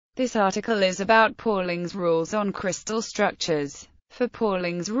This article is about Pauling's rules on crystal structures. For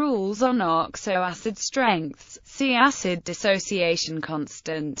Pauling's rules on oxoacid strengths, see acid dissociation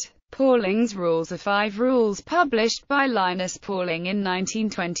constant. Pauling's rules are 5 rules published by Linus Pauling in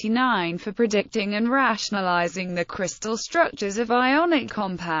 1929 for predicting and rationalizing the crystal structures of ionic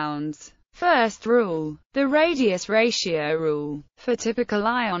compounds. First rule, the radius ratio rule. For typical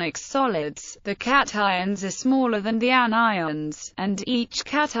ionic solids, the cations are smaller than the anions, and each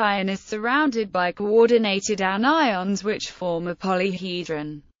cation is surrounded by coordinated anions which form a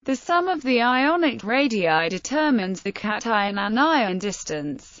polyhedron. The sum of the ionic radii determines the cation-anion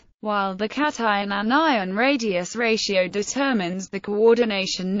distance, while the cation-anion radius ratio determines the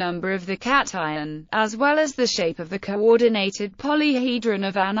coordination number of the cation, as well as the shape of the coordinated polyhedron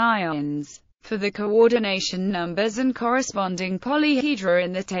of anions. For the coordination numbers and corresponding polyhedra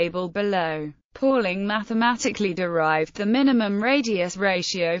in the table below, Pauling mathematically derived the minimum radius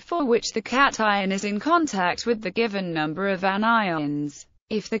ratio for which the cation is in contact with the given number of anions.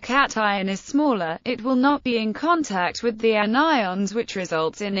 If the cation is smaller, it will not be in contact with the anions, which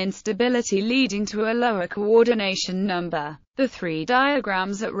results in instability leading to a lower coordination number. The 3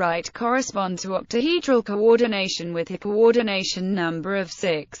 diagrams at right correspond to octahedral coordination with a coordination number of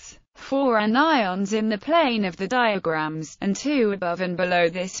 6. 4 anions in the plane of the diagrams, and 2 above and below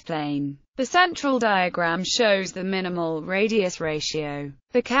this plane. The central diagram shows the minimal radius ratio.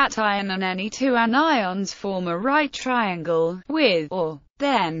 The cation and any 2 anions form a right triangle, with, or,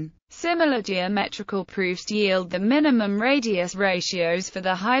 then. Similar geometrical proofs yield the minimum radius ratios for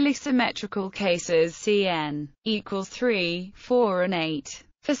the highly symmetrical cases Cn equals 3, 4 and 8.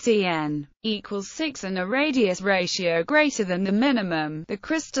 For Cn equals 6 and a radius ratio greater than the minimum, the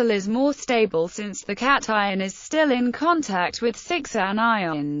crystal is more stable since the cation is still in contact with 6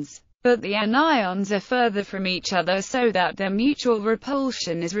 anions, but the anions are further from each other so that their mutual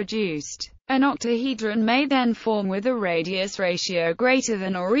repulsion is reduced. An octahedron may then form with a radius ratio greater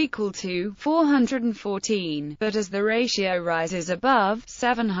than or equal to 414, but as the ratio rises above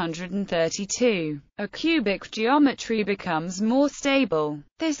 732, a cubic geometry becomes more stable.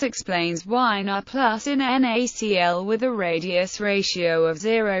 This explains why Na plus in NaCl with a radius ratio of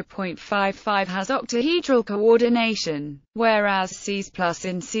 0.55 has octahedral coordination, whereas Cs plus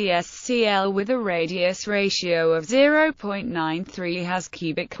in CsCl with a radius ratio of 0.93 has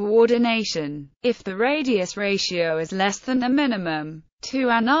cubic coordination. If the radius ratio is less than the minimum, 2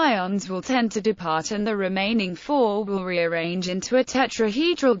 anions will tend to depart and the remaining 4 will rearrange into a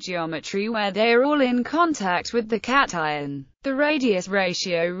tetrahedral geometry where they are all in contact with the cation. The radius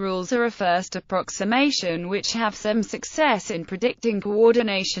ratio rules are a first approximation which have some success in predicting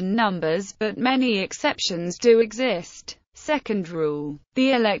coordination numbers, but many exceptions do exist. Second rule,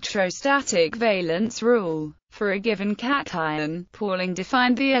 the electrostatic valence rule. For a given cation, Pauling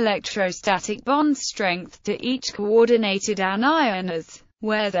defined the electrostatic bond strength to each coordinated anion as,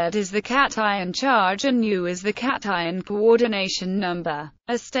 where Z is the cation charge and U is the cation coordination number.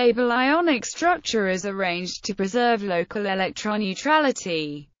 A stable ionic structure is arranged to preserve local electron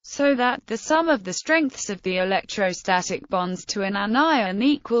neutrality, so that the sum of the strengths of the electrostatic bonds to an anion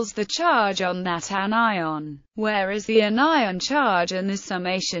equals the charge on that anion, whereas the anion charge and the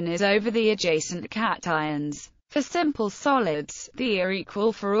summation is over the adjacent cations. For simple solids, the are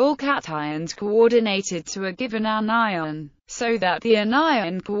equal for all cations coordinated to a given anion, so that the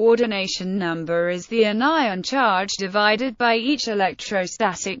anion coordination number is the anion charge divided by each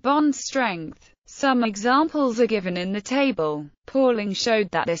electrostatic bond strength. Some examples are given in the table. Pauling showed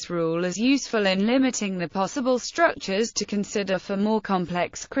that this rule is useful in limiting the possible structures to consider for more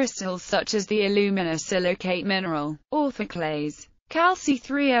complex crystals such as the aluminosilicate mineral, orthoclase, Calci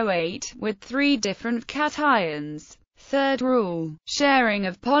 308, with 3 different cations. Third rule, sharing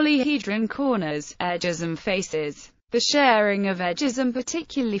of polyhedron corners, edges and faces. The sharing of edges and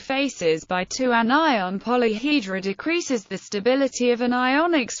particularly faces by 2 anion polyhedra decreases the stability of an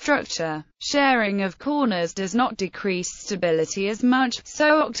ionic structure. Sharing of corners does not decrease stability as much,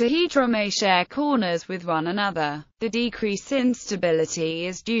 so octahedra may share corners with one another. The decrease in stability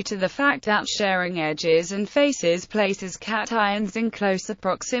is due to the fact that sharing edges and faces places cations in closer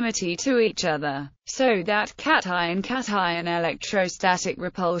proximity to each other, so that cation-cation electrostatic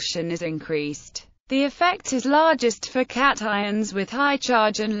repulsion is increased. The effect is largest for cations with high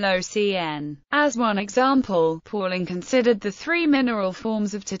charge and low Cn. As one example, Pauling considered the 3 mineral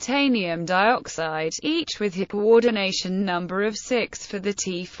forms of titanium dioxide, each with a coordination number of 6 for the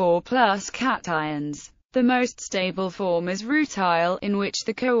T4+ cations. The most stable form is rutile, in which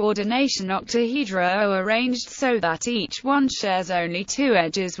the coordination octahedra are arranged so that each one shares only two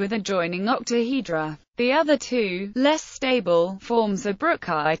edges with adjoining octahedra. The other two, less stable, forms are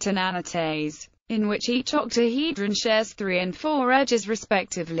brookite and anatase, in which each octahedron shares 3 and 4 edges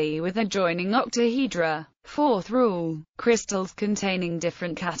respectively with adjoining octahedra. Fourth rule: crystals containing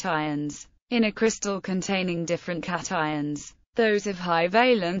different cations. In a crystal containing different cations, those of high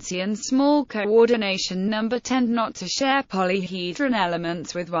valency and small coordination number tend not to share polyhedron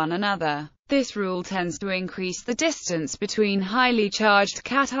elements with one another. This rule tends to increase the distance between highly charged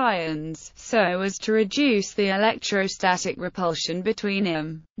cations, so as to reduce the electrostatic repulsion between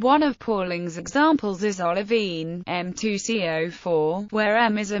them. One of Pauling's examples is olivine, M2CO4, where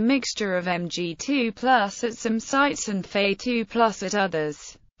M is a mixture of Mg2+ at some sites and Fe2+ at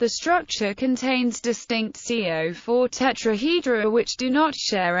others. The structure contains distinct CO4 tetrahedra which do not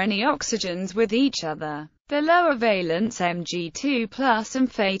share any oxygens with each other. The lower valence Mg2+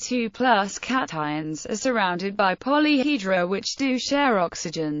 and Fe2+ cations are surrounded by polyhedra which do share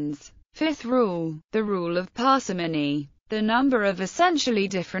oxygens. Fifth rule: the rule of parsimony. The number of essentially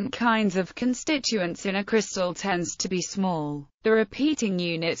different kinds of constituents in a crystal tends to be small. The repeating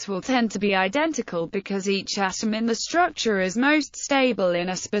units will tend to be identical because each atom in the structure is most stable in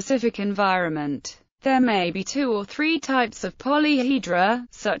a specific environment. There may be 2 or 3 types of polyhedra,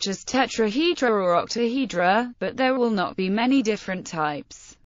 such as tetrahedra or octahedra, but there will not be many different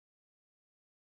types.